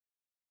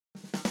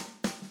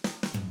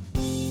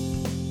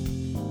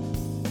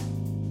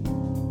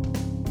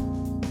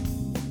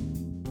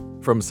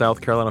From South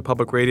Carolina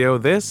Public Radio,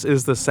 this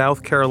is the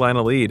South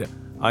Carolina Lead.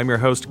 I'm your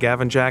host,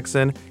 Gavin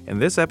Jackson,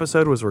 and this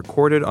episode was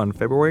recorded on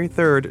February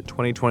 3rd,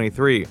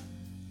 2023.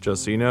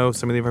 Just so you know,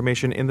 some of the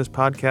information in this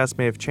podcast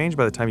may have changed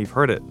by the time you've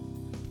heard it.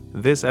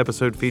 This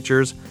episode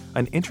features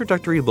an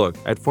introductory look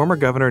at former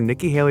Governor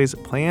Nikki Haley's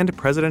planned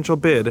presidential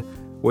bid,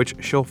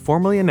 which she'll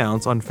formally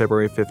announce on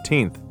February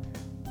 15th.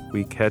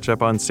 We catch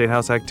up on State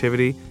House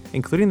activity,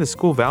 including the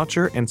school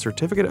voucher and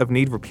certificate of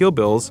need repeal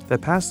bills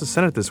that passed the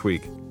Senate this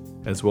week,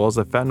 as well as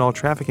the fentanyl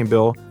trafficking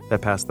bill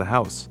that passed the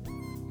House.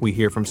 We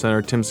hear from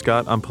Senator Tim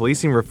Scott on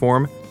policing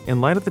reform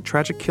in light of the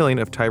tragic killing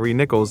of Tyree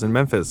Nichols in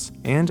Memphis,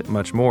 and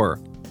much more.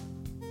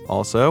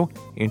 Also,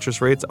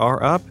 interest rates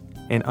are up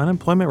and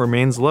unemployment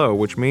remains low,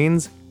 which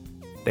means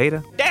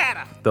data.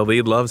 The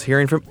Lead loves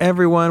hearing from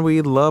everyone.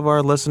 We love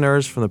our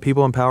listeners, from the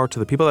people in power to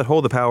the people that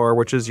hold the power,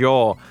 which is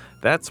y'all.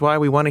 That's why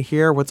we want to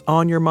hear what's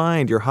on your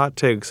mind, your hot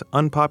takes,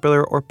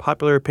 unpopular or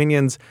popular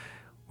opinions.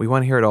 We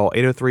want to hear it all.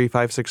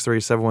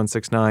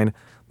 803-563-7169.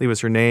 Leave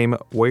us your name,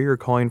 where you're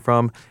calling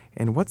from,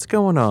 and what's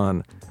going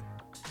on.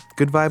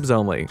 Good vibes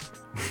only.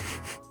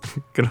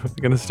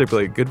 Gonna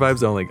stipulate good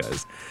vibes only,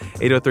 guys.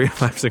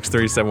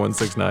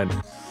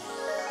 803-563-7169.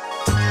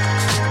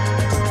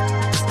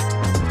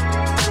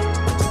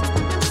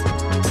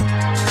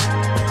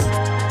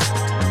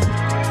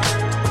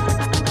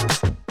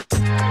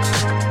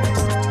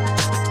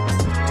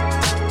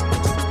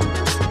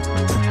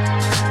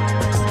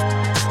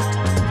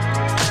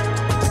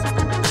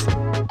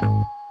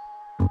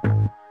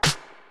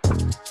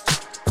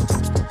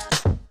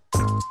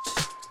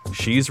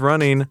 She's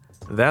running.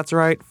 That's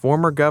right,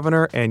 former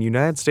governor and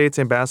United States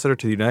ambassador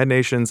to the United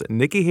Nations,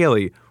 Nikki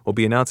Haley, will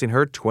be announcing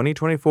her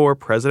 2024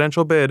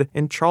 presidential bid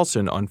in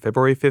Charleston on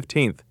February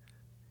 15th.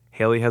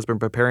 Haley has been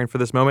preparing for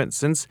this moment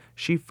since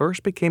she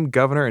first became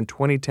governor in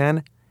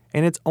 2010,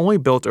 and it's only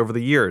built over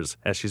the years,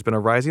 as she's been a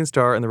rising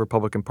star in the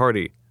Republican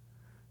Party.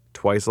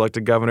 Twice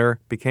elected governor,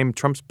 became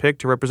Trump's pick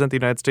to represent the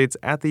United States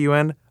at the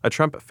UN, a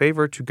Trump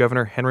favor to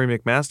Governor Henry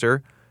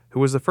McMaster, who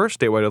was the first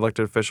statewide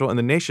elected official in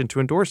the nation to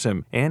endorse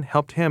him and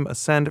helped him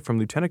ascend from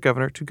lieutenant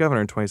governor to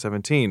governor in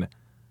 2017.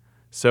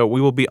 So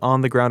we will be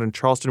on the ground in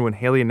Charleston when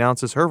Haley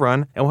announces her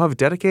run, and we'll have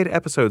dedicated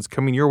episodes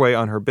coming your way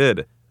on her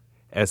bid.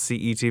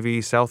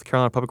 SCETV, South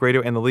Carolina Public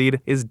Radio, and The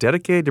Lead is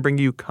dedicated to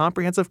bringing you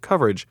comprehensive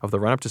coverage of the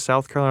run-up to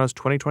South Carolina's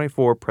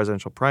 2024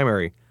 presidential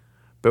primary,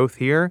 both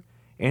here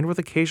and with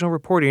occasional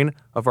reporting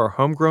of our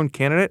homegrown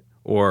candidate,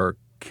 or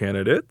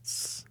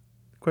candidates?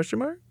 Question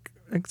mark?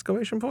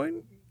 Exclamation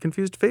point?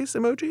 Confused face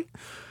emoji?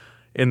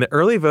 In the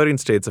early voting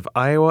states of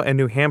Iowa and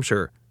New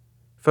Hampshire.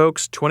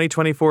 Folks,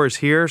 2024 is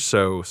here,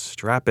 so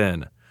strap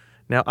in.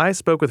 Now, I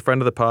spoke with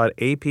friend of the pod,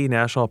 AP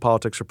national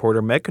politics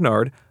reporter Meg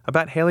Kinnard,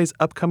 about Haley's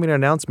upcoming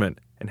announcement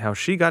and how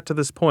she got to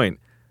this point,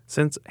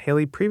 since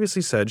Haley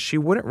previously said she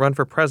wouldn't run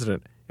for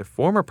president if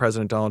former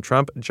President Donald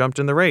Trump jumped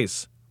in the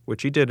race,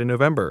 which he did in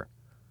November.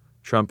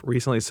 Trump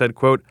recently said,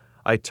 quote,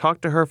 "I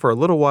talked to her for a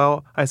little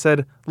while. I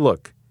said,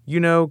 look,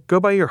 go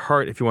by your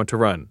heart if you want to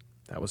run."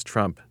 That was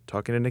Trump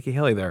talking to Nikki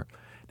Haley there.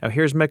 Now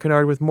here's Meg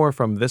Kinnard with more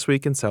from This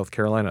Week in South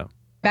Carolina.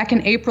 Back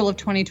in April of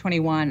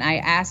 2021, I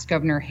asked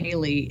Governor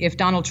Haley, if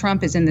Donald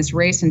Trump is in this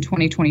race in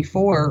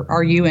 2024,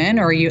 are you in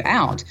or are you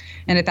out?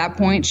 And at that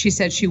point, she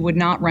said she would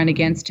not run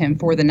against him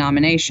for the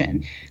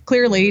nomination.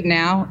 Clearly,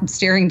 now,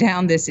 staring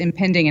down this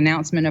impending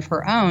announcement of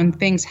her own,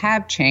 things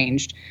have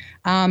changed.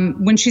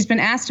 When she's been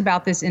asked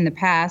about this in the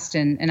past,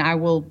 and I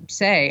will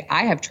say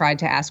I have tried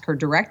to ask her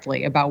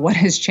directly about what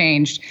has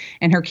changed,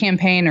 and her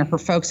campaign or her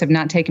folks have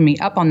not taken me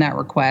up on that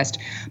request.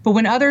 But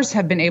when others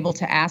have been able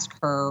to ask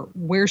her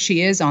where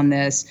she is on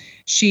this,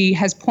 she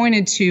has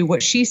pointed to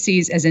what she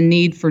sees as a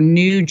need for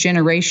new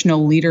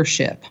generational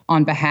leadership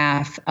on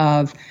behalf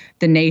of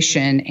the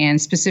nation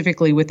and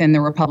specifically within the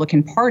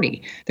Republican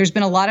Party. There's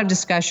been a lot of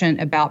discussion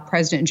about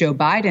President Joe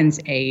Biden's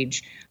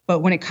age. But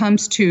when it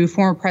comes to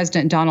former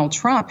President Donald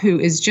Trump, who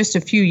is just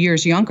a few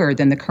years younger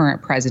than the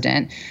current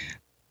president,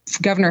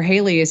 Governor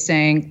Haley is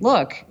saying,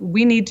 look,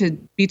 we need to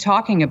be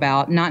talking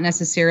about not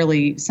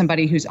necessarily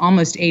somebody who's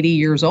almost 80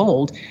 years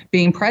old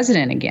being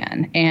president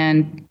again.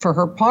 And for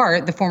her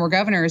part, the former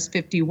governor is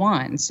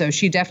 51. So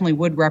she definitely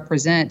would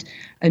represent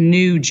a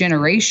new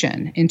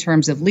generation in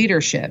terms of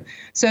leadership.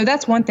 So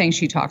that's one thing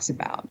she talks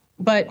about.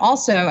 But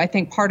also, I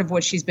think part of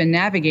what she's been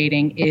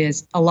navigating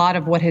is a lot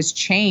of what has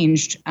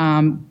changed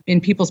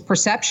in people's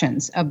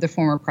perceptions of the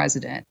former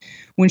president.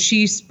 When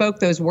she spoke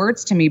those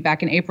words to me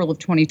back in April of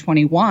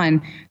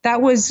 2021,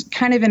 that was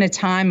kind of in a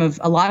time of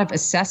a lot of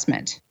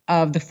assessment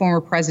of the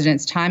former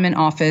president's time in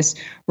office,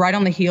 right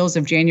on the heels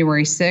of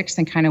January 6th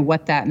and kind of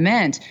what that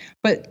meant.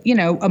 But,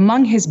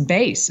 among his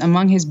base,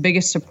 among his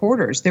biggest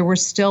supporters, there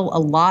was still a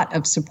lot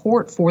of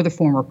support for the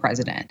former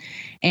president.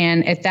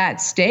 And at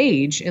that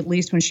stage, at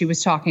least when she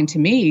was talking to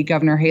me,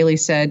 Governor Haley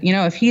said,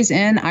 if he's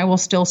in, I will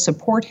still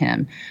support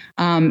him.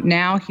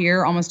 Now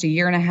here, almost a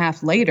year and a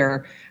half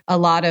later, a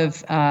lot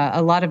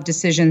of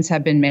decisions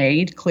have been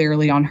made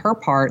clearly on her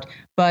part,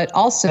 but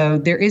also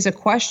there is a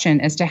question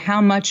as to how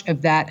much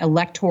of that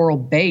electoral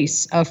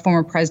base of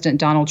former President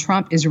Donald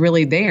Trump is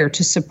really there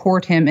to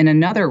support him in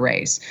another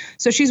race.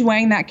 So she's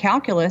weighing that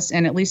calculus,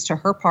 and at least to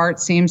her part,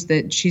 seems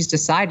that she's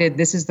decided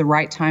this is the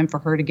right time for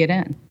her to get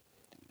in.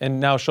 And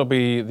now she'll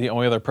be the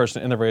only other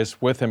person in the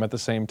race with him at the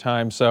same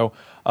time. So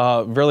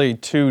really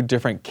two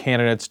different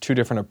candidates, two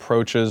different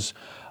approaches.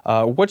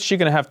 What's she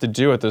going to have to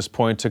do at this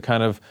point to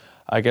kind of,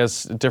 I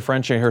guess,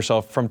 differentiate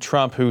herself from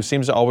Trump, who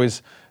seems to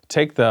always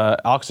take the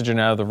oxygen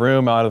out of the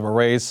room, out of a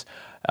race,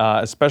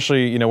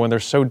 especially, when they're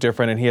so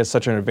different, and he has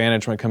such an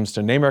advantage when it comes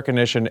to name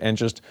recognition and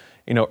just,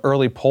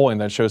 early polling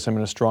that shows him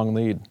in a strong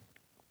lead.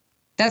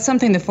 That's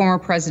something the former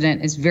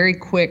president is very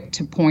quick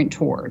to point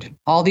toward.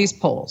 All these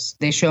polls,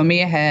 they show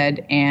me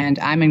ahead and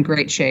I'm in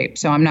great shape,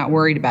 so I'm not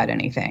worried about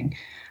anything.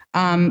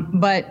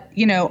 But,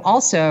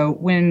 also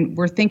when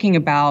we're thinking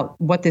about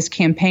what this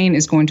campaign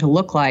is going to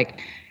look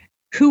like,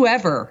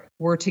 whoever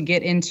were to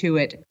get into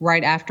it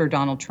right after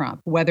Donald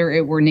Trump, whether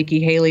it were Nikki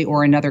Haley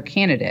or another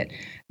candidate,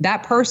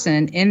 that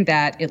person in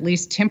that at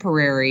least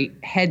temporary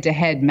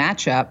head-to-head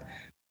matchup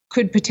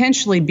could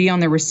potentially be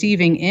on the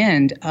receiving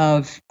end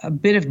of a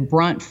bit of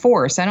brunt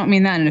force. I don't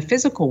mean that in a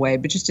physical way,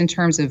 but just in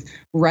terms of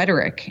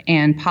rhetoric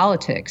and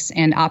politics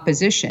and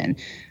opposition.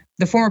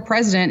 The former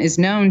president is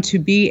known to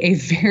be a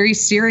very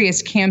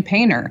serious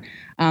campaigner.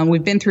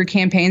 We've been through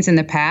campaigns in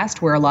the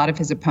past where a lot of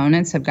his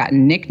opponents have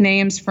gotten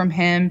nicknames from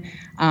him.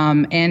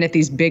 And at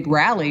these big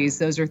rallies,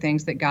 those are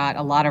things that got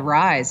a lot of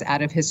rise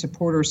out of his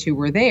supporters who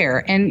were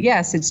there. And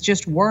yes, it's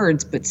just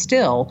words, but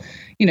still,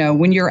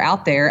 when you're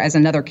out there as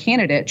another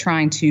candidate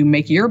trying to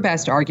make your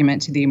best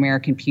argument to the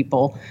American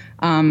people,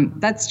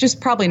 that's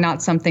just probably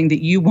not something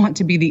that you want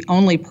to be the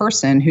only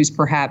person who's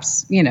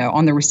perhaps,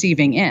 on the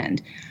receiving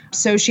end.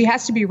 So she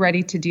has to be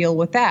ready to deal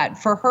with that.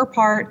 For her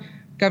part,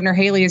 Governor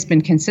Haley has been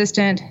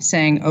consistent,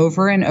 saying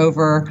over and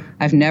over,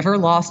 I've never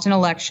lost an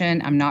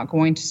election. I'm not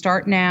going to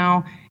start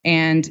now.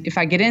 And if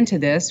I get into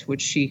this,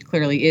 which she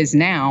clearly is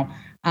now,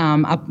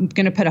 I'm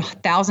going to put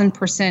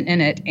 1,000%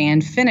 in it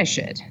and finish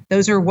it.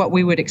 Those are what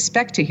we would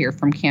expect to hear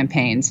from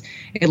campaigns,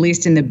 at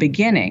least in the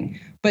beginning.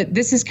 But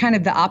this is kind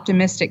of the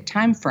optimistic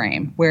time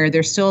frame where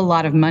there's still a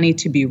lot of money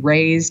to be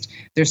raised.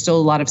 There's still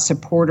a lot of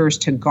supporters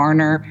to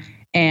garner.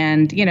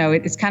 And,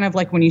 it's kind of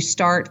like when you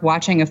start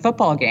watching a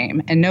football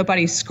game and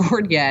nobody's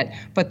scored yet,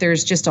 but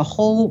there's just a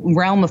whole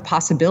realm of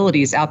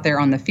possibilities out there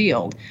on the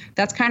field.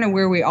 That's kind of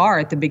where we are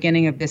at the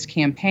beginning of this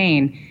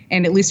campaign.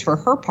 And at least for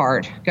her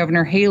part,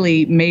 Governor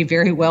Haley may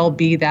very well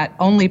be that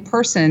only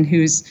person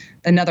who's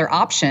another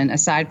option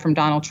aside from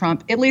Donald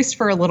Trump, at least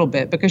for a little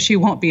bit, because she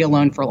won't be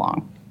alone for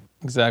long.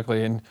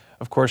 Exactly. And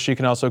of course, she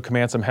can also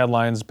command some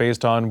headlines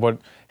based on what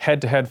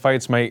head-to-head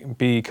fights might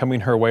be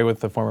coming her way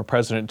with the former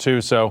president, too.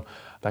 So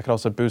that could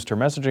also boost her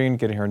messaging,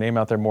 getting her name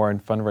out there more,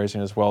 and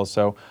fundraising as well.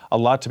 So a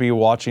lot to be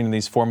watching in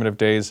these formative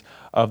days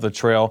of the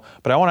trail.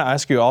 But I want to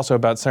ask you also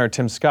about Senator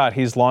Tim Scott.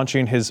 He's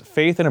launching his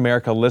Faith in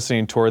America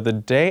listening tour the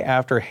day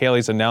after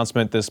Haley's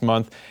announcement this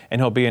month, and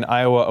he'll be in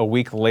Iowa a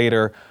week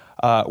later.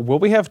 Will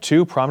we have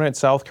two prominent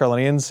South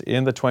Carolinians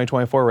in the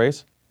 2024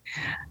 race?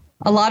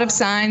 A lot of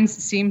signs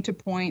seem to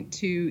point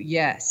to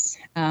yes.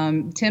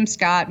 Tim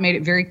Scott made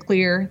it very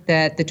clear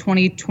that the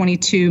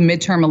 2022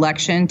 midterm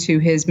election to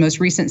his most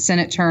recent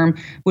Senate term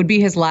would be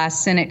his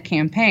last Senate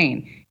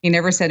campaign. He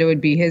never said it would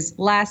be his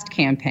last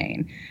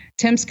campaign.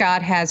 Tim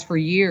Scott has for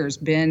years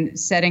been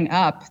setting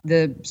up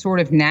the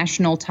sort of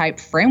national type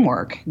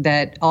framework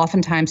that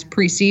oftentimes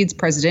precedes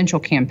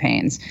presidential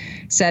campaigns,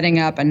 setting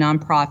up a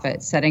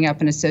nonprofit, setting up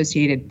an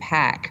associated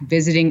PAC,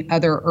 visiting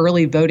other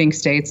early voting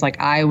states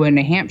like Iowa and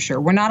New Hampshire.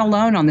 We're not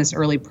alone on this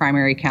early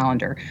primary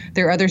calendar.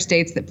 There are other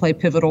states that play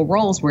pivotal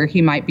roles where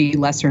he might be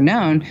lesser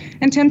known,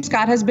 and Tim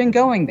Scott has been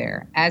going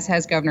there, as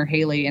has Governor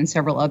Haley and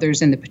several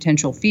others in the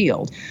potential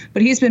field.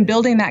 But he's been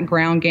building that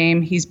ground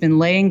game. He's been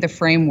laying the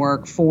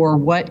framework for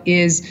what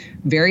is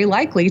very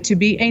likely to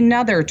be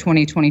another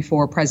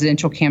 2024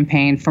 presidential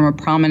campaign from a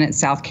prominent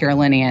South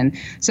Carolinian.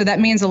 So that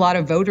means a lot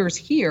of voters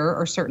here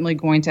are certainly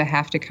going to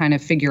have to kind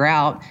of figure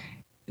out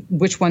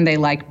which one they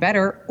like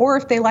better, or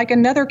if they like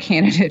another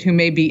candidate who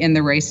may be in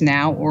the race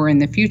now or in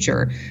the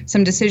future.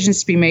 Some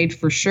decisions to be made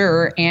for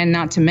sure, and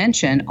not to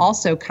mention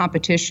also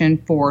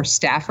competition for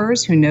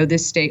staffers who know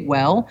this state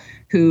well,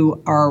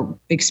 who are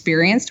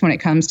experienced when it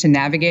comes to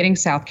navigating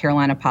South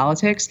Carolina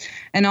politics,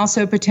 and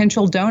also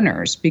potential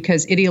donors,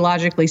 because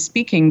ideologically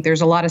speaking,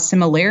 there's a lot of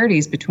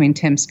similarities between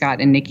Tim Scott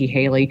and Nikki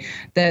Haley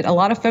that a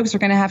lot of folks are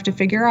going to have to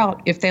figure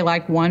out if they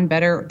like one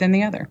better than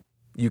the other.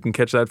 You can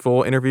catch that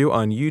full interview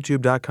on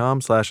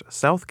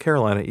youtube.com/South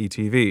Carolina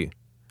ETV.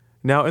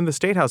 Now, in the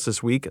State House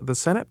this week, the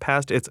Senate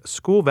passed its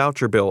school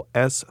voucher bill,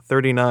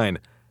 S39.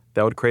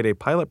 That would create a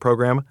pilot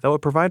program that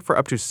would provide for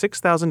up to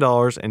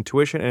 $6,000 in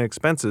tuition and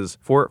expenses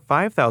for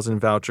 5,000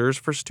 vouchers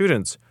for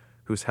students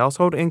whose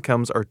household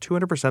incomes are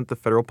 200% the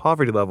federal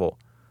poverty level.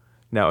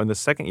 Now, in the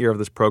second year of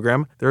this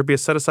program, there would be a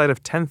set aside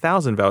of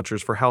 10,000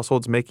 vouchers for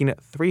households making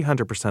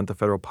 300% the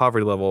federal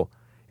poverty level.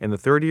 and the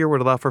third year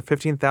would allow for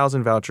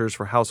 15,000 vouchers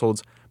for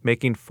households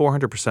making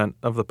 400%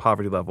 of the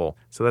poverty level.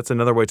 So that's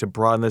another way to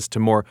broaden this to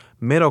more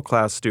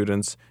middle-class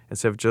students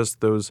instead of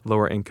just those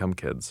lower-income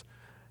kids.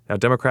 Now,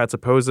 Democrats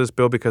oppose this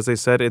bill because they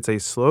said it's a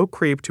slow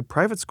creep to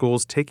private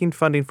schools taking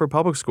funding for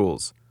public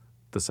schools.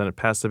 The Senate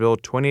passed the bill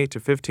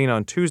 28-15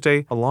 on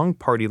Tuesday along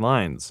party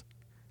lines.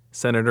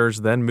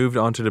 Senators then moved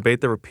on to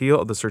debate the repeal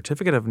of the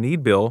Certificate of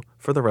Need bill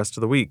for the rest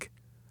of the week.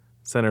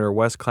 Senator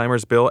Wes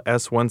Clymer's bill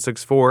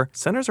S-164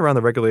 centers around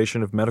the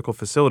regulation of medical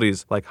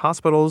facilities like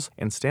hospitals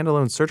and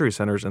standalone surgery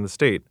centers in the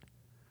state.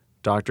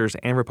 Doctors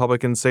and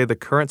Republicans say the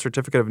current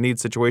Certificate of Need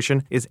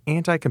situation is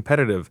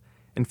anti-competitive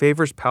and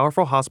favors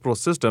powerful hospital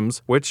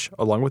systems which,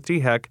 along with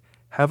DHEC,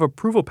 have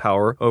approval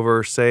power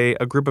over, say,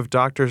 a group of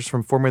doctors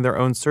from forming their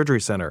own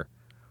surgery center.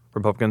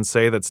 Republicans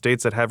say that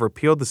states that have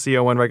repealed the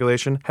CON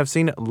regulation have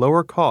seen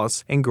lower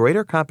costs and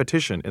greater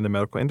competition in the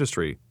medical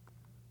industry.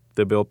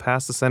 The bill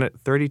passed the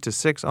Senate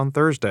 30-6 on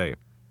Thursday.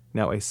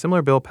 Now, a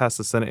similar bill passed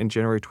the Senate in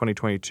January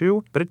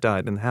 2022, but it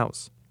died in the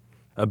House.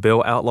 A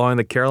bill outlawing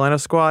the Carolina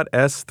Squat,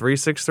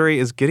 S-363,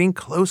 is getting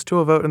close to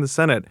a vote in the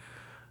Senate.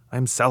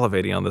 I'm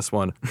salivating on this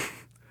one.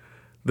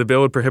 The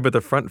bill would prohibit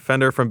the front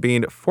fender from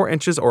being 4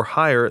 inches or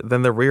higher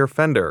than the rear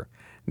fender.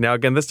 Now,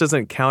 again, this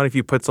doesn't count if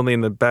you put something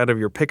in the bed of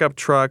your pickup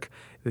truck.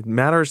 It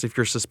matters if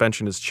your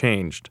suspension is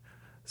changed.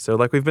 So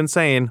like we've been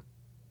saying,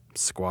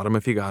 squat 'em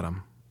if you got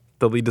 'em.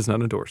 The lead does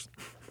not endorse.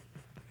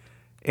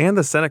 And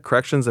the Senate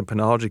Corrections and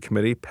Penology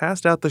Committee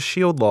passed out the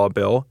SHIELD Law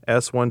Bill,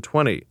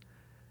 S-120.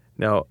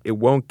 Now, it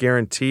won't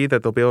guarantee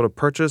that they'll be able to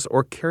purchase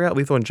or carry out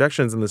lethal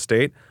injections in the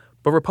state,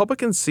 but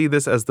Republicans see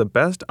this as the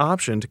best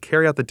option to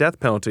carry out the death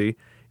penalty,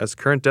 as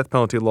current death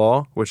penalty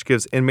law, which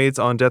gives inmates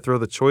on death row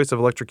the choice of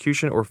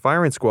electrocution or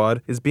firing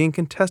squad, is being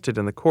contested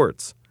in the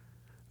courts.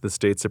 The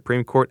state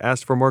Supreme Court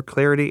asked for more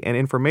clarity and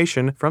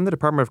information from the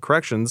Department of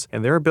Corrections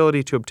and their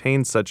ability to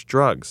obtain such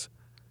drugs.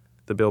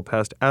 The bill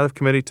passed out of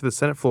committee to the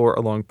Senate floor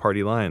along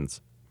party lines.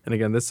 And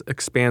again, this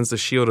expands the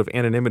shield of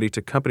anonymity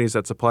to companies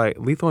that supply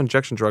lethal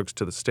injection drugs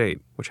to the state,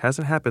 which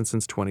hasn't happened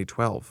since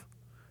 2012.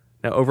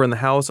 Now, over in the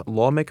House,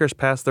 lawmakers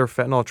passed their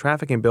fentanyl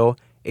trafficking bill,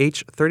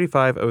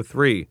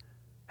 H-3503.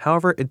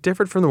 However, it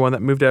differed from the one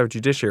that moved out of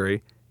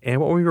judiciary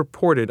and what we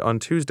reported on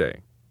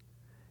Tuesday.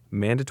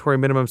 Mandatory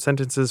minimum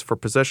sentences for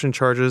possession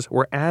charges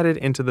were added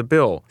into the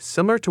bill,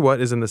 similar to what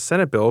is in the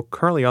Senate bill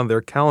currently on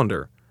their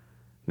calendar.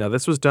 Now,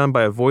 this was done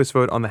by a voice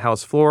vote on the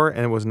House floor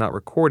and it was not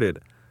recorded.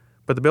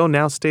 But the bill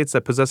now states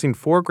that possessing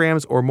 4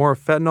 grams or more of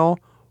fentanyl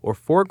or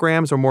 4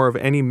 grams or more of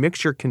any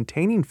mixture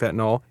containing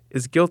fentanyl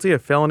is guilty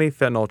of felony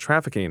fentanyl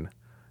trafficking.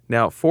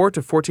 Now, 4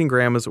 to 14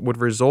 grams would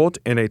result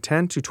in a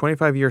 10 to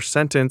 25-year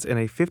sentence and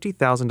a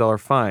 $50,000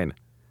 fine.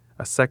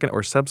 A second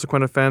or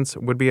subsequent offense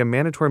would be a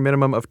mandatory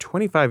minimum of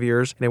 25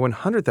 years and a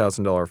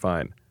 $100,000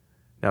 fine.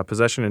 Now,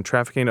 possession and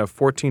trafficking of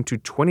 14 to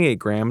 28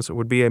 grams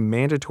would be a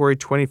mandatory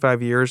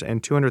 25 years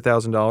and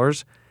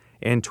 $200,000,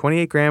 and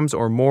 28 grams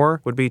or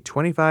more would be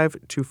 25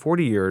 to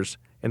 40 years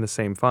and the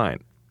same fine.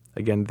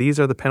 Again, these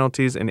are the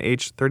penalties in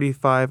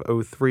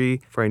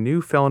H-3503 for a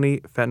new felony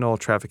fentanyl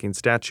trafficking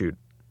statute.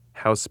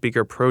 House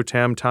Speaker Pro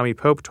Tem Tommy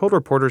Pope told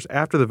reporters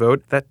after the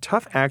vote that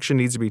tough action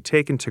needs to be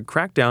taken to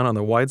crack down on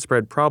the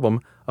widespread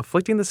problem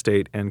afflicting the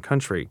state and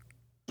country.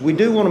 We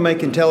do want to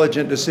make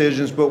intelligent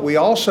decisions, but we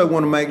also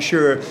want to make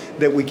sure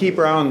that we keep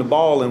our eye on the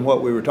ball in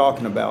what we were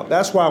talking about.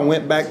 That's why I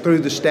went back through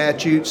the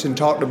statutes and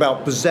talked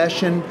about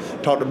possession,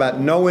 talked about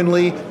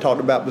knowingly, talked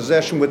about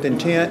possession with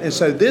intent. And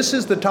so this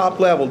is the top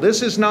level.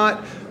 This is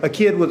not a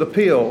kid with a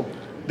pill.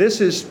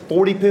 This is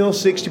 40 pills,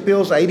 60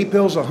 pills, 80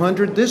 pills,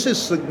 100. This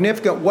is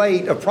significant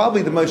weight of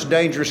probably the most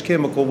dangerous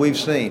chemical we've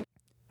seen.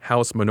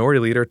 House Minority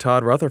Leader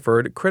Todd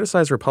Rutherford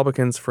criticized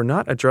Republicans for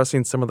not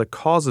addressing some of the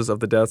causes of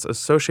the deaths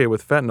associated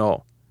with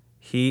fentanyl.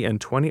 He and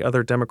 20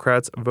 other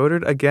Democrats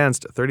voted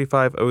against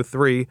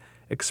 3503,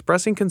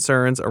 expressing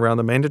concerns around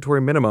the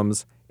mandatory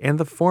minimums and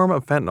the form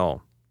of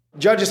fentanyl.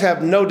 Judges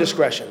have no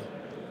discretion.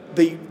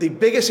 The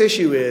biggest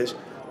issue is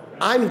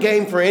I'm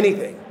game for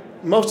anything.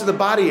 Most of the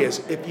body is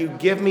if you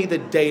give me the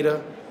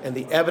data and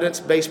the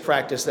evidence-based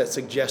practice that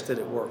suggests that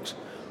it works.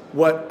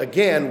 What,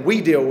 again,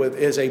 we deal with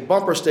is a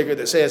bumper sticker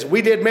that says,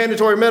 we did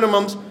mandatory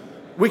minimums,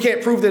 we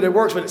can't prove that it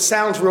works, but it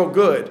sounds real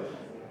good.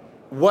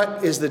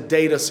 What is the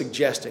data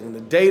suggesting?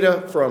 The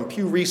data from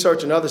Pew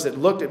Research and others that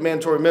looked at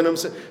mandatory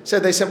minimums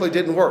said they simply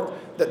didn't work,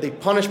 that the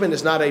punishment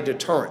is not a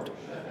deterrent.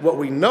 What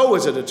we know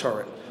is a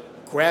deterrent,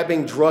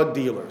 grabbing drug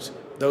dealers,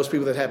 those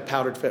people that have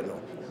powdered fentanyl,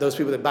 those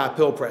people that buy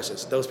pill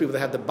presses, those people that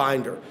have the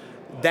binder.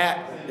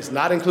 That is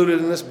not included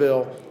in this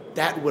bill.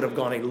 That would have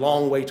gone a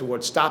long way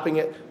towards stopping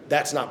it.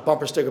 That's not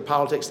bumper sticker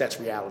politics, that's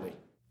reality.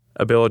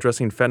 A bill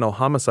addressing fentanyl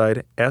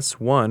homicide,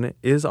 S-1,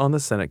 is on the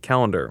Senate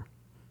calendar.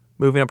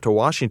 Moving up to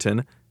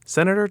Washington,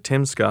 Senator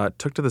Tim Scott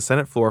took to the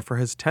Senate floor for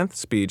his 10th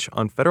speech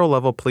on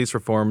federal-level police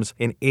reforms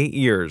in 8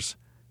 years,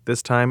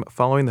 this time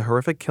following the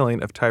horrific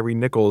killing of Tyree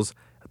Nichols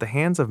at the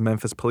hands of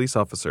Memphis police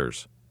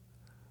officers.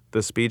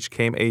 The speech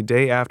came a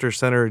day after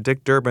Senator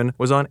Dick Durbin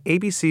was on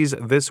ABC's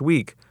This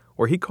Week,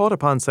 where he called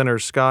upon Senator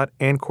Scott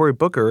and Cory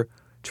Booker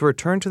to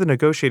return to the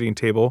negotiating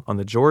table on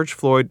the George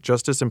Floyd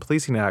Justice and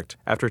Policing Act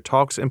after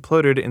talks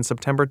imploded in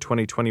September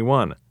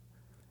 2021.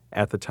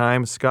 At the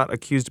time, Scott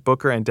accused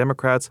Booker and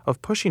Democrats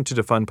of pushing to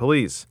defund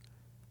police.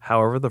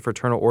 However, the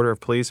Fraternal Order of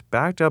Police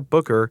backed up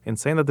Booker in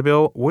saying that the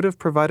bill would have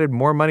provided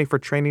more money for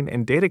training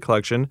and data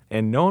collection,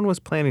 and no one was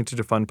planning to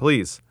defund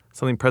police,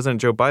 something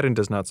President Joe Biden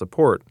does not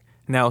support.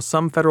 Now,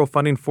 some federal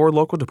funding for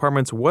local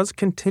departments was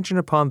contingent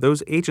upon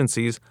those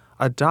agencies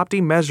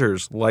adopting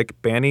measures like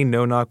banning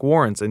no-knock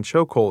warrants and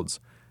chokeholds,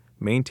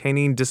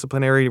 maintaining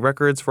disciplinary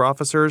records for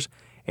officers,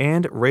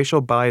 and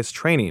racial bias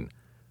training.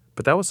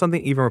 But that was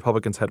something even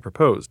Republicans had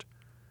proposed.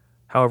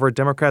 However,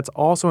 Democrats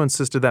also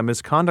insisted that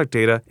misconduct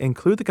data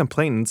include the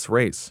complainant's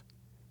race.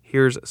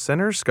 Here's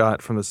Senator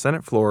Scott from the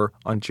Senate floor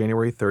on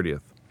January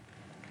 30th.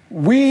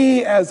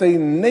 We as a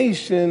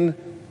nation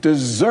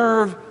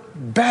deserve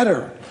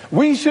better.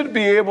 We should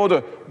be able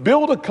to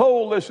build a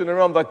coalition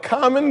around the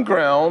common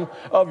ground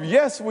of,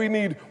 yes, we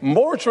need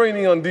more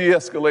training on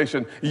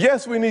de-escalation.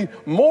 Yes, we need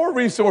more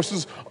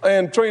resources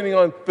and training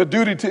on the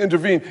duty to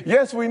intervene.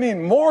 Yes, we need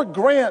more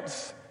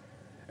grants.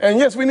 And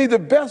yes, we need the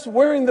best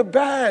wearing the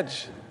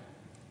badge.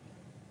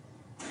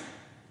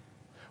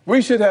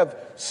 We should have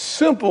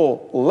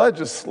simple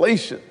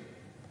legislation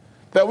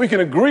that we can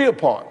agree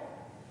upon,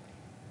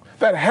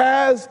 that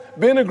has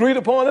been agreed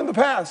upon in the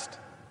past.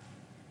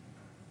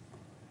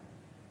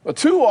 But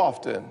too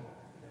often,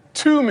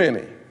 too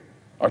many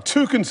are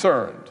too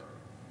concerned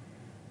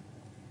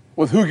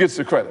with who gets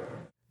the credit.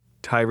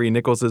 Tyree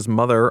Nichols'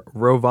 mother,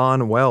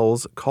 Rovon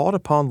Wells, called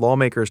upon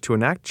lawmakers to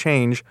enact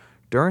change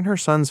during her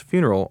son's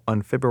funeral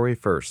on February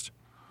 1st.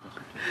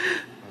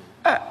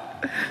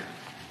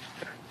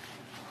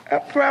 I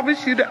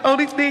promise you the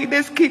only thing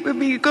that's keeping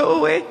me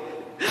going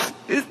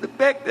is the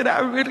fact that I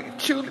really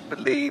truly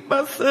believe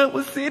my son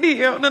was sent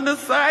here on an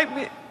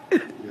assignment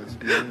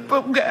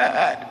from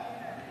God.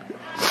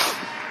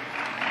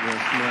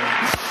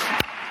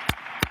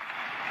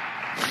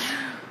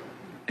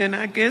 And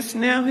I guess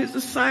now his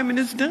assignment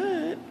is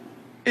done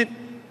and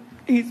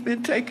he's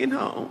been taken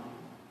home.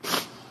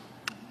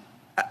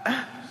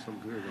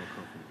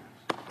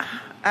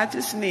 I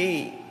just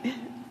need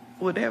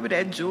whatever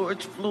that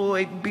George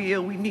Floyd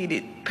bill we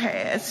needed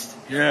passed.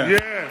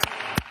 Yeah.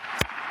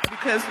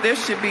 Because there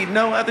should be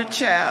no other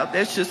child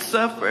that should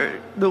suffer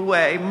the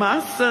way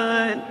my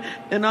son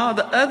and all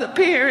the other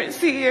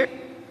parents here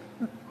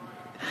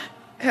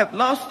have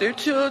lost their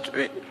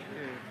children.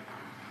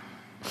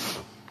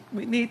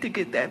 We need to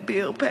get that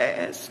bill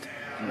passed.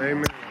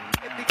 Amen.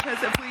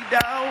 Because if we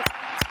don't,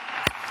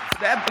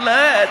 that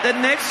blood, the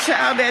next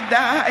child that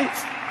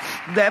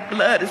dies, that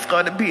blood is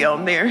going to be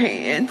on their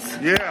hands.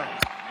 Yeah.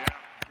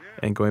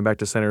 And going back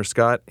to Senator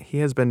Scott, he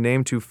has been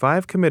named to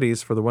 5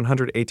 committees for the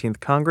 118th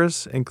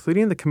Congress,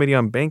 including the Committee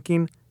on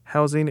Banking,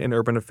 Housing, and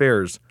Urban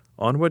Affairs,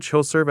 on which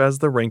he'll serve as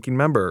the ranking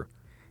member.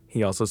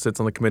 He also sits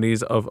on the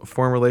committees of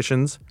Foreign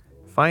Relations,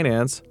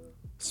 Finance,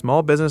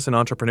 Small Business and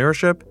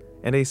Entrepreneurship,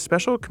 and a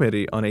special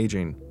committee on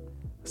aging.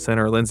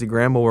 Senator Lindsey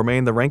Graham will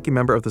remain the ranking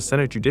member of the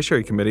Senate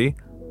Judiciary Committee,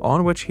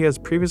 on which he has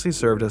previously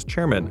served as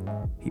chairman.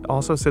 He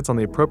also sits on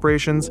the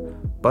Appropriations,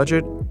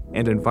 Budget,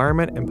 and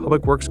Environment and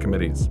Public Works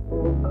committees.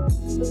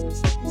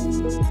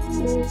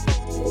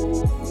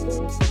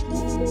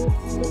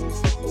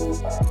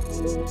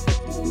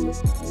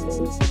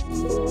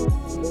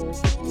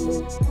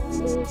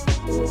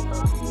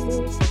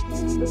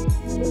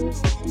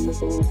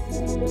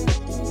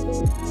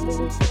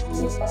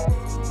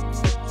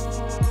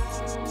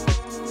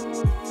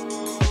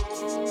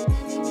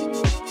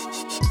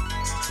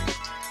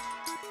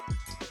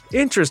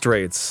 Interest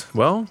rates.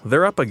 Well,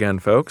 they're up again,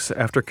 folks,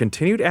 after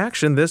continued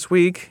action this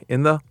week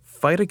in the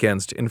fight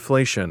against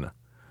inflation.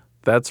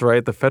 That's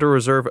right, the Federal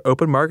Reserve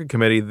Open Market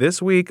Committee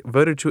this week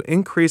voted to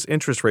increase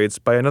interest rates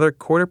by another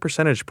 0.25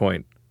 percentage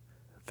point.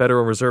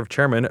 Federal Reserve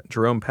Chairman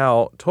Jerome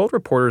Powell told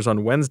reporters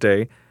on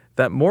Wednesday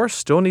that more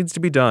still needs to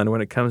be done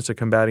when it comes to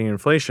combating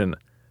inflation.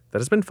 That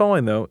has been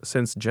falling, though,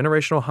 since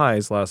generational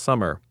highs last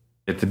summer.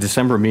 At the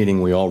December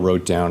meeting, we all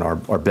wrote down our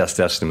best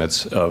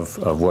estimates of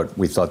what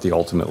we thought the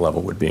ultimate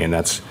level would be, and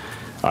that's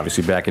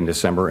obviously back in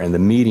December, and the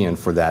median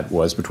for that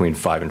was between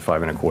 5 and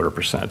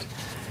 5.25%.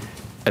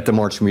 At the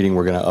March meeting,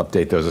 we're going to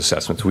update those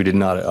assessments. We did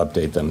not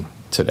update them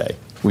today.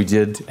 We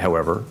did,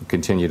 however,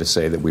 continue to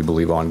say that we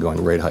believe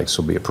ongoing rate hikes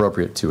will be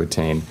appropriate to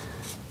attain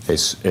a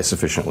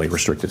sufficiently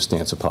restrictive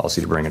stance of policy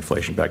to bring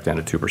inflation back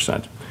down to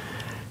 2%.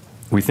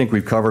 We think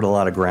we've covered a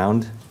lot of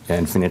ground,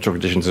 and financial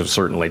conditions have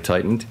certainly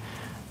tightened.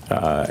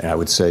 I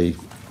would say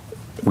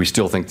we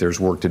still think there's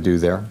work to do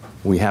there.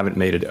 We haven't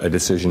made a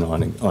decision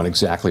on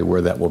exactly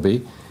where that will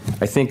be.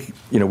 I think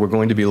we're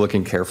going to be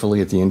looking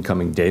carefully at the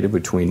incoming data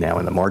between now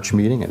and the March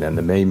meeting and then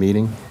the May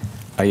meeting.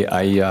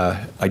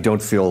 I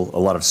don't feel a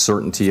lot of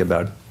certainty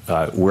about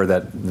where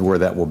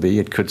that will be.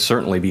 It could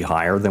certainly be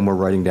higher than we're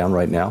writing down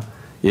right now.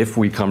 If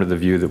we come to the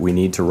view that we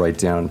need to write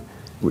down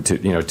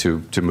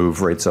to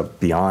move rates up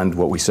beyond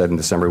what we said in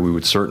December, we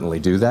would certainly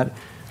do that.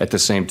 At the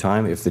same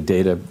time, if the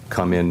data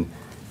come in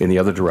the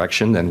other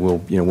direction, then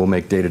we'll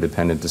make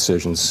data-dependent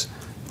decisions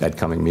at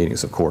coming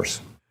meetings, of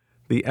course.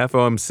 The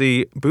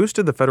FOMC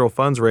boosted the federal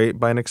funds rate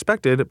by an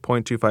expected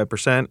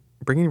 0.25%,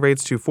 bringing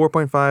rates to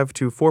 4.5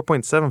 to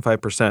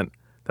 4.75%.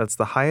 That's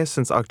the highest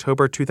since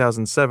October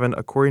 2007,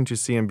 according to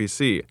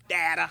CNBC.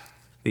 Data.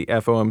 The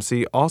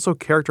FOMC also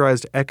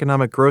characterized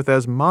economic growth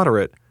as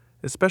moderate,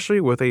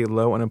 especially with a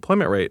low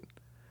unemployment rate.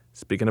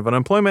 Speaking of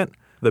unemployment,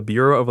 the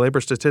Bureau of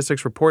Labor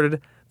Statistics reported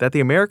that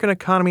the American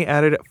economy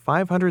added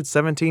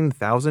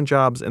 517,000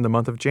 jobs in the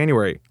month of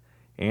January,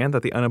 and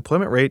that the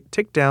unemployment rate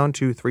ticked down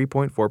to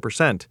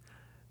 3.4%.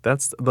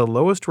 That's the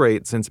lowest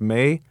rate since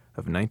May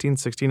of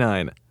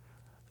 1969,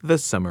 the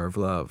summer of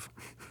love.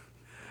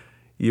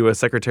 U.S.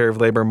 Secretary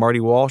of Labor Marty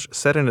Walsh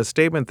said in a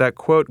statement that,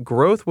 quote,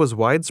 growth was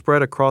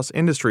widespread across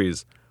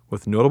industries,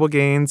 with notable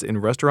gains in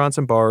restaurants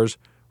and bars,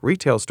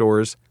 retail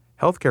stores,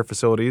 healthcare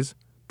facilities,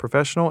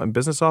 professional and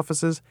business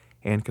offices,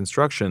 and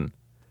construction.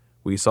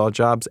 We saw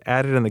jobs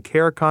added in the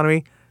care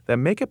economy that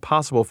make it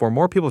possible for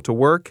more people to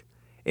work,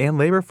 and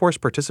labor force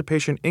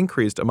participation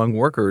increased among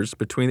workers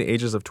between the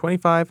ages of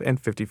 25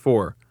 and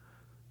 54.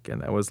 Again,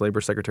 that was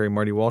Labor Secretary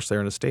Marty Walsh there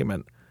in a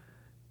statement.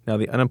 Now,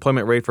 the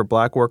unemployment rate for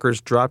black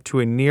workers dropped to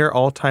a near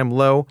all-time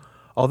low,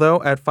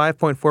 although at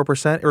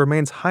 5.4%, it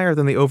remains higher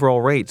than the overall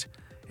rate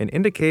and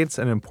indicates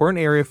an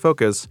important area of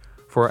focus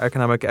for our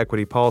economic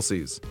equity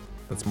policies.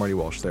 That's Marty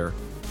Walsh there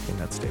in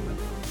that statement.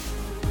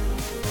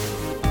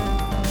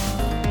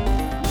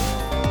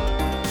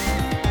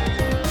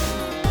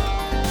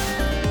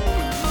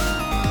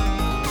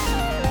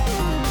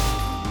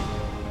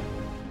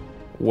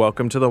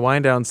 Welcome to the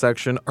wind down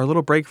section, our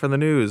little break from the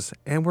news,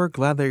 and we're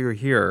glad that you're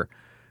here.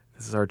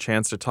 This is our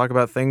chance to talk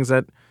about things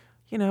that,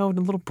 a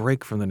little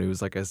break from the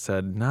news, like I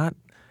said, not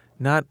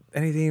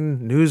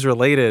anything news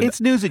related. It's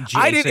news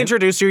adjacent. I didn't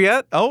introduce you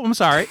yet. Oh, I'm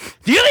sorry.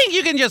 Do you think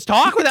you can just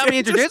talk without me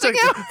introducing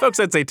you? Folks,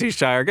 that's A.T.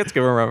 Shire. Let's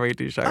give him a round of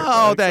A.T. Shire.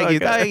 Oh, thank you.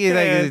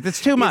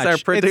 It's too much. He's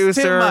our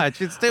producer.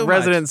 It's too much.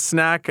 Resident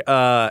snack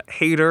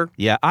hater.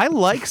 Yeah, I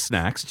like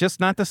snacks, just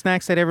not the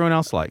snacks that everyone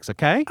else likes,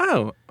 okay?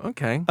 Oh,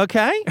 okay.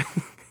 Okay?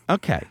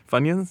 Okay.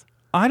 Funyuns?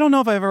 I don't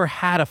know if I've ever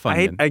had a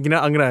Funyun. I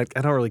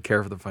don't really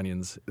care for the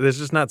Funyuns. It's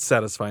just not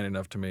satisfying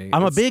enough to me.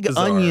 I'm It's a big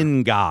bizarre.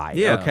 onion guy,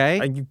 Yeah.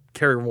 okay? You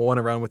carry one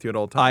around with you at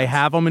all times. I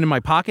have them in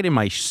my pocket, in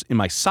my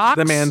socks.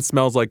 The man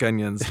smells like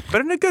onions, but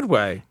in a good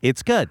way.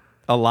 It's good.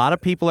 A lot of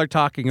people are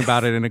talking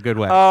about it in a good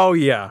way. Oh,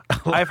 yeah.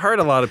 I've heard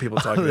a lot of people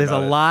talking about it. There's a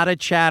lot of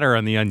chatter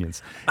on the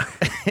onions.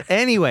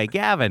 Anyway,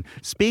 Gavin,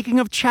 speaking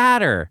of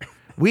chatter,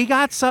 we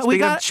got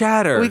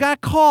chatter. We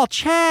got call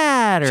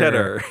chatter.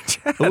 Cheddar.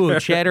 Ooh,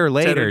 cheddar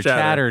later,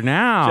 chatter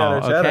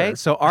now. Chatter. Okay,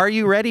 so are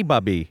you ready,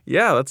 Bubby?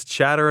 Yeah, let's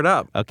chatter it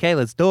up. Okay,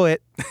 let's do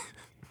it.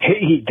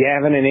 Hey,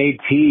 Gavin and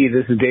AT.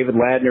 This is David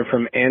Ladner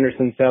from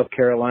Anderson, South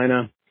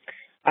Carolina.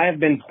 I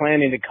have been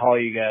planning to call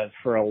you guys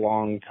for a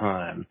long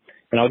time,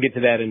 and I'll get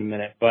to that in a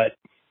minute. But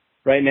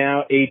right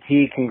now,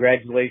 AT,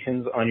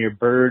 congratulations on your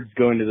Birds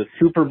going to the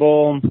Super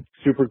Bowl.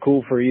 Super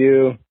cool for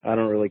you. I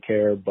don't really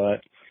care,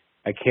 but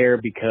I care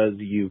because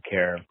you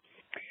care.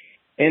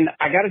 And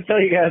I got to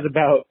tell you guys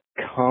about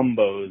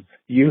combos.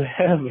 You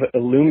have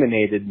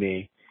illuminated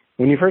me.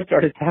 When you first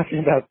started talking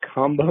about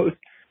combos,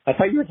 I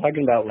thought you were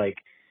talking about like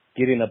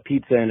getting a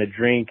pizza and a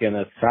drink and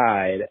a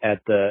side at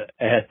the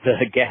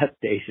gas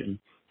station.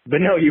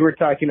 But no, you were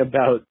talking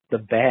about the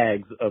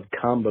bags of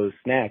combo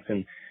snacks.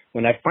 And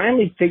when I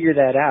finally figured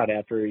that out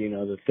after,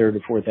 the third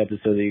or fourth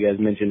episode that you guys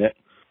mentioned it,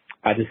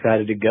 I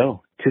decided to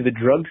go to the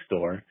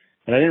drugstore.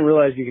 And I didn't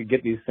realize you could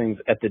get these things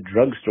at the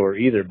drugstore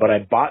either. But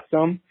I bought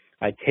some.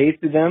 I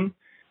tasted them.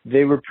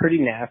 They were pretty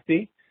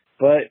nasty.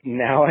 But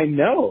now I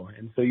know.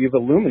 And so you've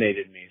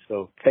illuminated me.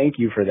 So thank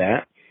you for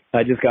that.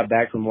 I just got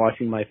back from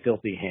washing my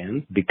filthy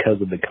hands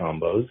because of the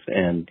combos.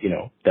 And,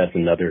 that's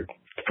another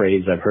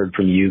phrase I've heard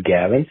from you,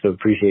 Gavin. So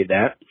appreciate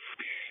that.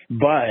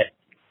 But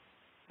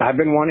I've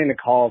been wanting to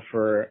call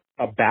for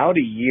about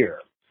a year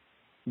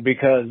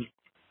because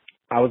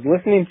I was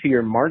listening to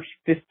your March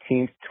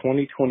 15th,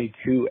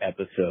 2022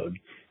 episode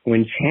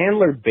when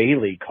Chandler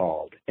Bailey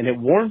called, and it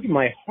warmed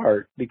my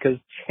heart because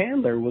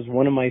Chandler was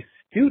one of my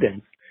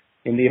students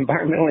in the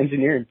environmental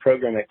engineering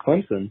program at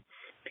Clemson.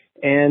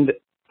 And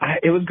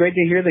it was great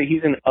to hear that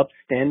he's an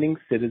upstanding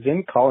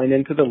citizen calling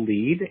into the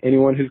lead.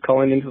 Anyone who's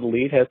calling into the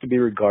lead has to be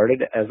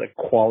regarded as a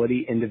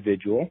quality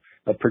individual,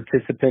 a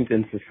participant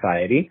in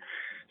society.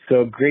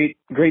 So great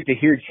to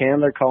hear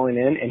Chandler calling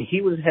in, and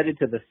he was headed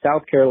to the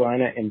South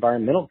Carolina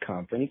Environmental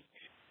Conference,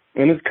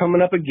 and it's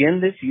coming up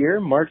again this year,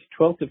 March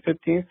 12th to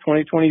 15th,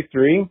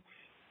 2023.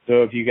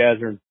 So if you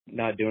guys are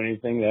not doing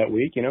anything that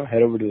week,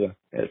 head over to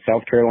the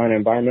South Carolina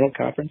Environmental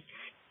Conference.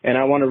 And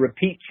I want to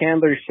repeat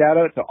Chandler's shout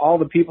out to all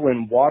the people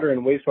in water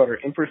and wastewater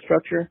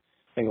infrastructure.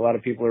 I think a lot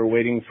of people are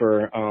waiting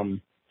for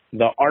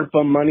the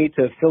ARPA money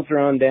to filter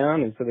on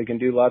down, and so they can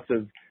do lots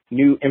of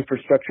new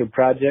infrastructure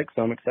projects.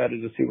 So I'm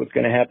excited to see what's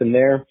going to happen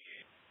there.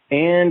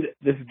 And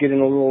this is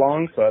getting a little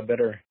long, so I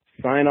better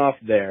sign off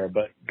there.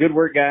 But good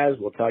work, guys.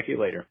 We'll talk to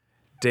you later.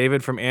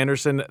 David from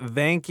Anderson,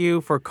 thank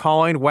you for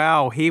calling.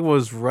 Wow, he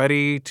was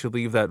ready to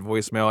leave that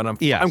voicemail, and I'm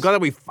glad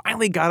that we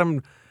finally got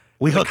him.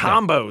 We the hooked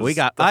combos. Up. We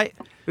got.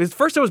 It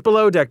First it was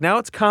Below Deck. Now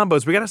it's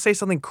combos. We got to say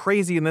something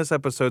crazy in this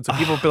episode so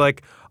people will be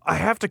like, I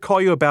have to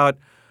call you about...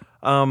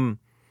 What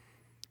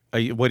are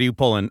you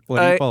pulling?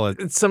 What are you pulling?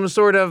 It's some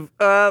sort of...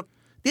 how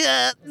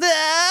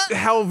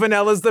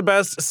vanilla's the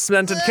best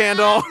scented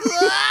candle.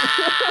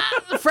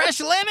 Fresh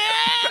linen!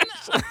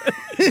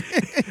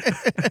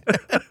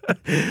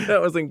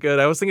 That wasn't good.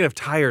 I was thinking of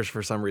tires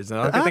for some reason.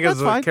 I think it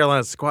was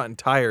Carolina's squatting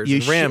tires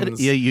and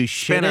rims. You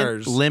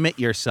shouldn't limit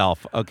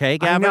yourself, okay,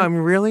 Gavin? I know, I'm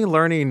really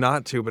learning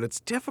not to, but it's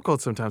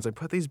difficult sometimes. I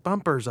put these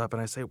bumpers up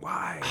and I say,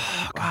 why?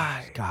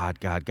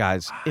 God,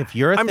 guys. If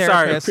you're a I'm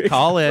therapist, sorry.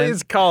 call in.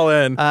 Please call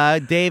in.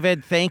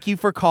 David, thank you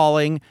for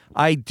calling.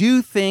 I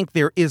do think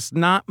there is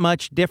not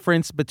much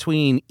difference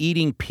between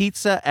eating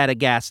pizza at a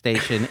gas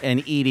station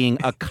and eating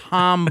a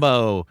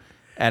combo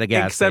at a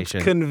gas station.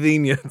 Except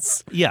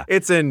convenience. Yeah.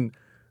 It's in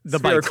the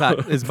bite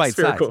size is bite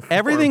size.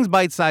 Everything's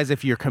bite size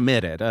if you're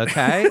committed,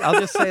 okay? I'll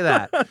just say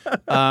that.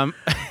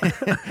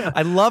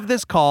 I love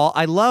this call.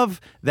 I love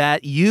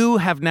that you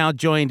have now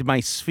joined my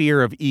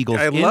sphere of Eagles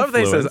influence. Love that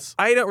he says,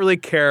 I don't really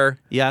care.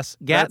 Yes.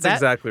 That's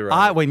exactly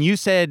right. When you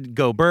said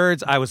go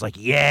Birds, I was like,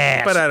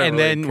 yes. But I don't and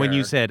really then care. when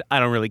you said,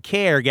 I don't really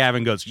care,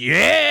 Gavin goes,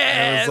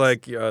 yes. I was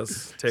like,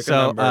 yes, take a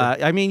number.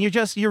 I mean,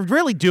 you're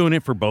really doing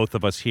it for both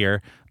of us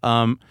here.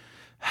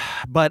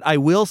 But I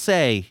will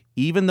say,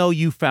 even though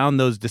you found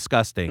those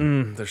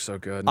disgusting, they're so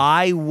good.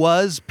 I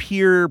was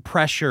peer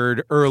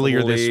pressured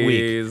earlier this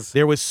week.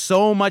 There was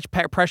so much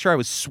pressure. I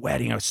was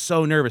sweating. I was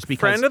so nervous because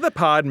friend of the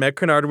pod, Meg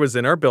Kennard, was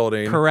in our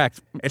building. Correct.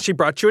 And she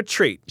brought you a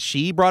treat.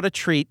 She brought a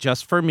treat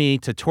just for me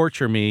to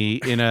torture me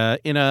in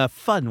a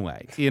fun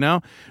way,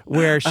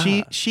 where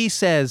she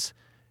says,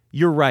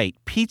 you're right.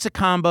 Pizza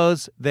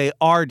combos, they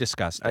are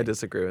disgusting. I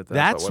disagree with that.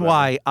 That's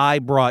why I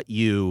brought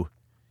you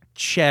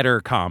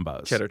cheddar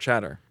combos. Cheddar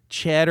chatter.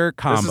 Cheddar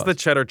combos. This is the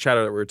cheddar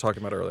chatter that we were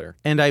talking about earlier.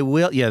 And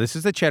this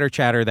is the cheddar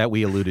chatter that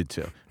we alluded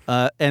to.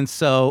 And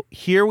so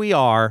here we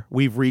are.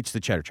 We've reached the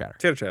cheddar chatter.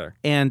 Cheddar chatter.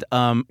 And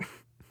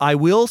I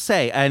will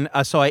say,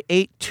 so I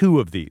ate 2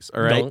 of these,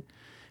 all right? Don't.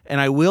 And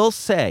I will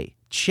say,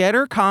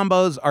 cheddar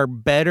combos are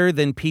better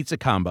than pizza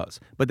combos,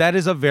 but that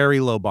is a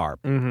very low bar.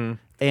 Mm-hmm.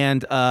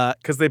 And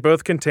because they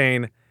both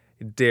contain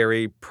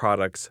dairy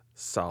products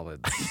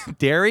solids.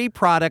 Dairy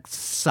products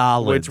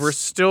solids. Which we're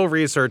still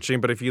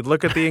researching, but if you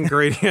look at the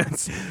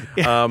ingredients.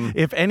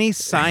 If any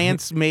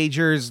science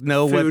majors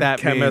know what that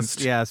chemist.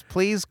 means, yes,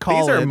 please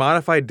call These are in.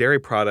 modified dairy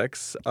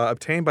products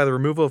obtained by the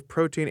removal of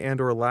protein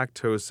and or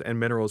lactose and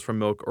minerals from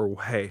milk or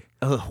whey.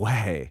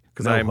 Whey.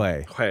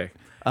 Whey.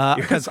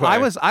 Because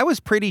I was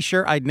pretty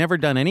sure, I'd never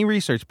done any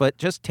research, but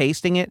just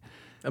tasting it,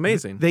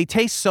 amazing. They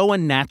taste so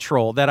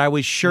unnatural that I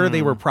was sure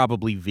they were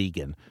probably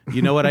vegan.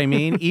 You know what I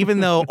mean? Even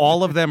though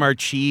all of them are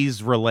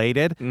cheese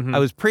related, I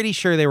was pretty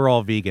sure they were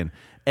all vegan.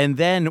 And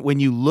then when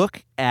you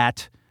look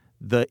at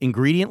the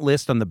ingredient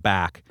list on the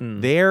back,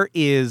 there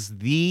is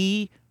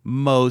the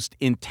most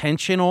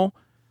intentional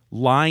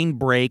line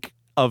break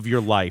of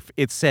your life.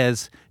 It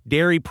says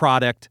dairy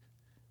product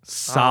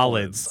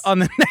solids on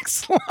the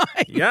next line.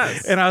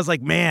 Yes. And I was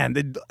like, man,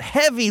 the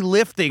heavy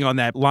lifting on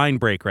that line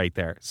break right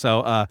there.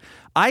 So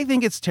I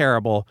think it's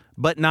terrible,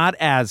 but not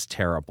as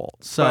terrible.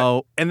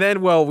 So and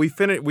then, well, we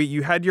finished.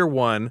 You had your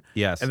one.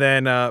 Yes. And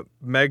then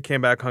Meg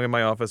came back, hung in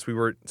my office. We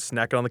were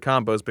snacking on the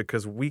combos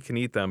because we can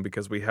eat them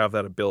because we have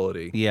that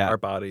ability. Yeah. Our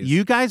bodies.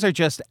 You guys are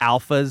just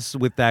alphas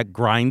with that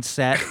grind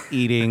set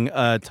eating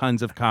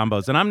tons of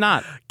combos, and I'm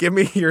not. Give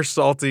me your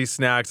salty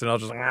snacks, and I'll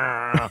just.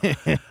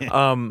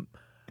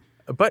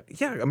 But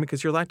yeah, I mean,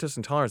 because you're lactose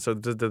intolerant, so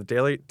did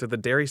the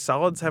dairy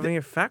solids have any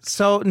effect?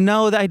 So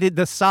no,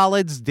 the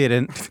solids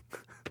didn't.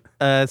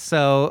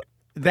 So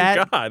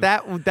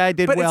that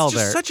did but well it's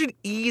just there. such an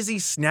easy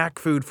snack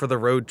food for the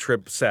road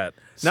trip set.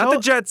 Not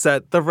the jet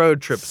set, the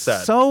road trip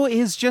set. So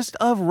is just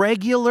a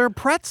regular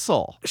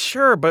pretzel.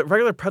 Sure, but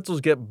regular pretzels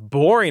get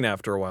boring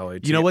after a while.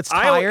 AT. You know what's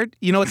tired?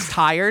 You know what's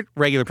tired?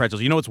 Regular pretzels.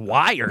 You know what's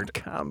wired?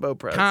 Combo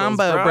pretzels.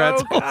 Combo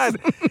pretzels. God.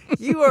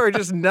 You are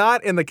just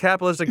not in the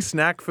capitalistic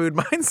snack food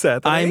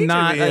mindset. That I'm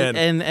not.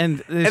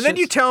 And then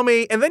you tell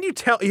me,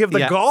 you have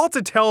the gall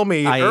to tell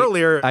me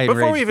earlier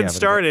before we even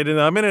started,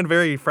 and I'm in a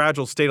very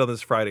fragile state on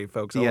this Friday,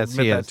 folks. I'll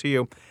admit that to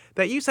you.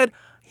 That you said,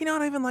 you know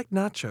what, I even like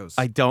nachos.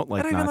 I don't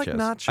like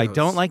nachos. I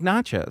don't like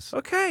nachos.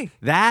 Okay.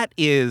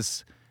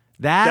 That's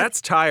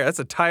tired. That's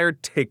a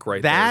tired take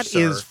right there. That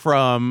is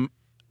from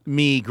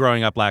me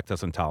growing up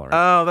lactose intolerant.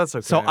 Oh, that's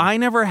okay. So I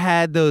never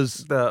had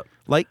those.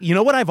 You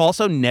know what I've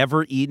also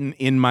never eaten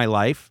in my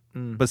life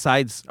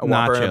besides a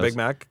Whopper nachos? and a Big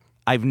Mac?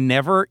 I've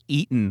never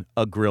eaten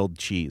a grilled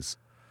cheese.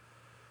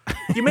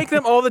 You make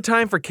them all the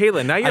time for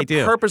Caitlin. Now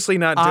you're purposely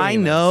not doing I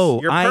know.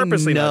 This. You're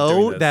purposely not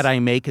doing this. That I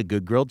make a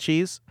good grilled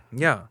cheese.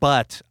 Yeah.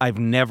 But I've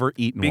never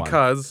eaten one.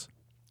 Because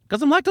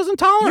I'm lactose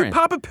intolerant. You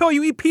pop a pill,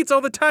 you eat pizza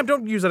all the time.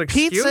 Don't use that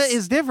excuse. Pizza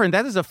is different.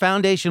 That is a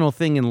foundational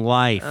thing in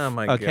life. Oh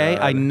my God. Okay?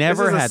 I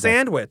never had a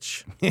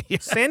sandwich.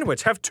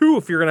 Sandwich. Have 2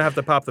 if you're going to have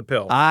to pop the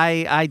pill.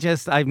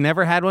 I've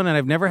never had one, and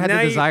I've never had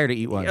the desire to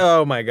eat one.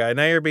 Oh my God.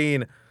 Now you're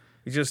being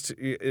just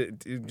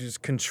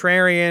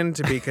contrarian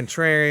to be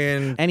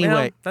contrarian.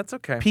 Anyway, that's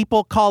okay.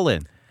 People call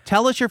in.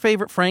 Tell us your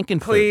favorite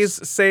Frankenfoods.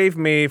 Please save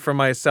me from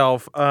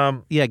myself.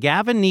 Yeah,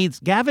 Gavin needs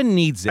it,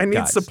 I need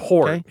guys,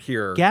 support okay?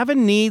 here.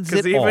 Gavin needs it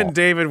Because even all.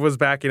 David was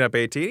backing up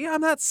AT. Yeah,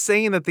 I'm not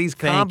saying that these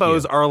Thank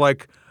combos you. are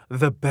like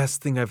the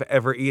best thing I've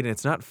ever eaten.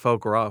 It's not foie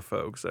gras,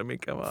 folks. I mean,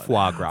 come on.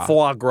 Foie gras.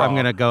 Foie gras. I'm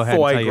going to go ahead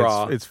and foie tell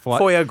gras. you it's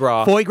foie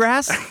gras. Foie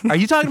gras? Are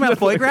you talking about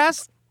foie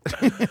gras?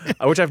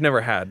 Which I've never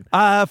had.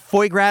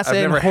 Foie gras I've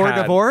and never hors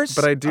had, d'oeuvres.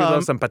 but I do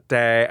love some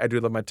pâté. I do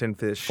love my tin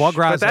fish. Foie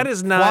gras. But that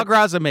is not. Foie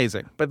gras is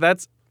amazing. But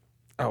that's.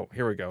 Oh,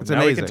 here we go. It's now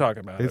amazing. we can talk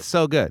about It's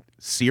so good.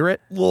 Sear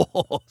it.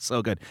 Whoa,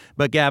 so good.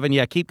 But Gavin,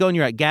 yeah, keep going.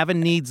 You're right. Gavin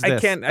needs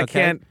this. I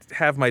can't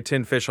have my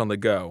tin fish on the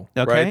go.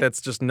 Okay. Right. That's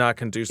just not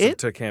conducive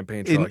to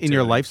campaign trail in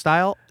your activity.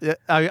 lifestyle.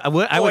 I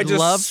would I just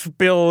love.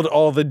 spilled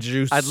all the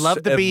juice. I'd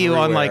love to be you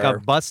on like a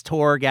everywhere. bus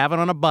tour, Gavin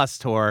on a bus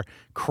tour,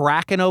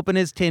 cracking open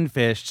his tin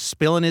fish,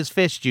 spilling his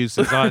fish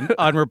juices on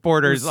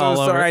reporters I'm all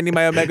so over. sorry. I need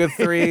my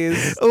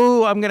omega-3s.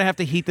 Ooh, I'm gonna have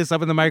to heat this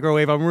up in the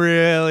microwave. I'm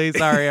really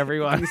sorry,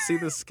 everyone. You see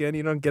the skin?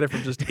 You don't get it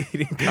from just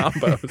eating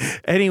combos.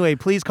 Anyway,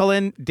 please call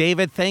in.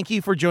 David, thank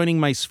you for joining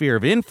my sphere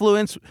of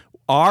influence.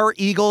 Our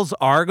Eagles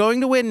are going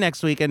to win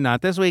next weekend,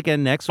 not this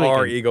weekend, next weekend.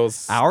 Our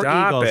Eagles. Our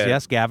Stop Eagles, it.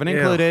 yes, Gavin Ew.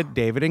 included,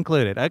 David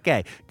included.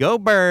 Okay, go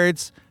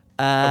Birds.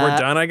 We're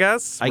done, I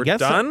guess? I We're guess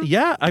so. done?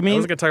 Yeah, I mean, I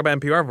was going to talk about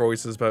NPR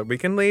voices, but we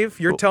can leave.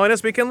 You're telling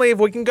us we can leave.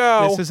 We can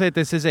go.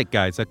 This is it,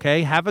 guys,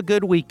 okay? Have a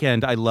good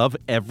weekend. I love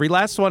every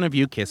last one of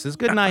you. Kisses,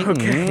 good night.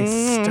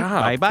 Okay,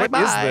 stop. Bye, bye, What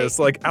bye. is this?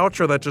 Like,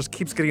 outro that just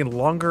keeps getting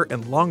longer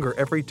and longer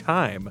every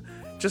time.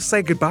 Just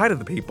say goodbye to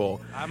the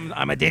people.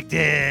 I'm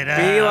addicted. Be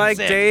I'm like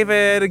sick.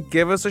 David.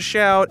 Give us a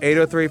shout.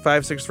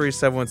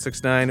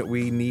 803-563-7169.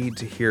 We need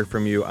to hear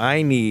from you.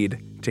 I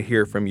need to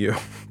hear from you.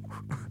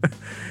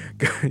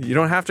 You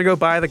don't have to go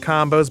buy the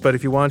combos, but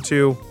if you want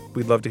to,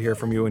 we'd love to hear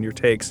from you and your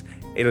takes.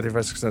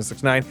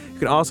 803-563-7169. You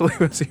can also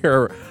leave us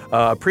your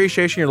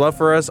appreciation, your love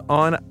for us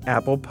on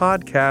Apple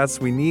Podcasts.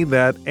 We need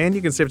that. And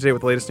you can stay up to date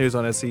with the latest news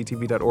on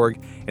sctv.org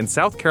and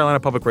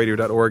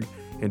southcarolinapublicradio.org.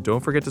 And don't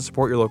forget to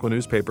support your local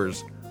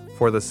newspapers.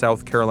 For the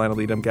South Carolina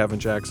lead, I'm Gavin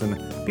Jackson.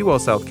 Be well,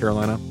 South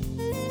Carolina.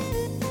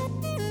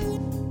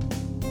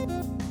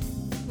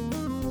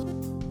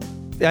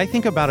 I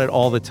think about it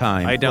all the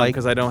time. I don't, Like,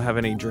 because I don't have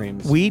any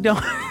dreams. we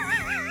don't.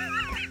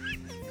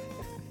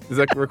 Is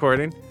that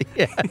recording?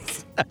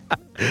 Yes.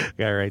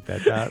 Gotta write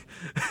that down.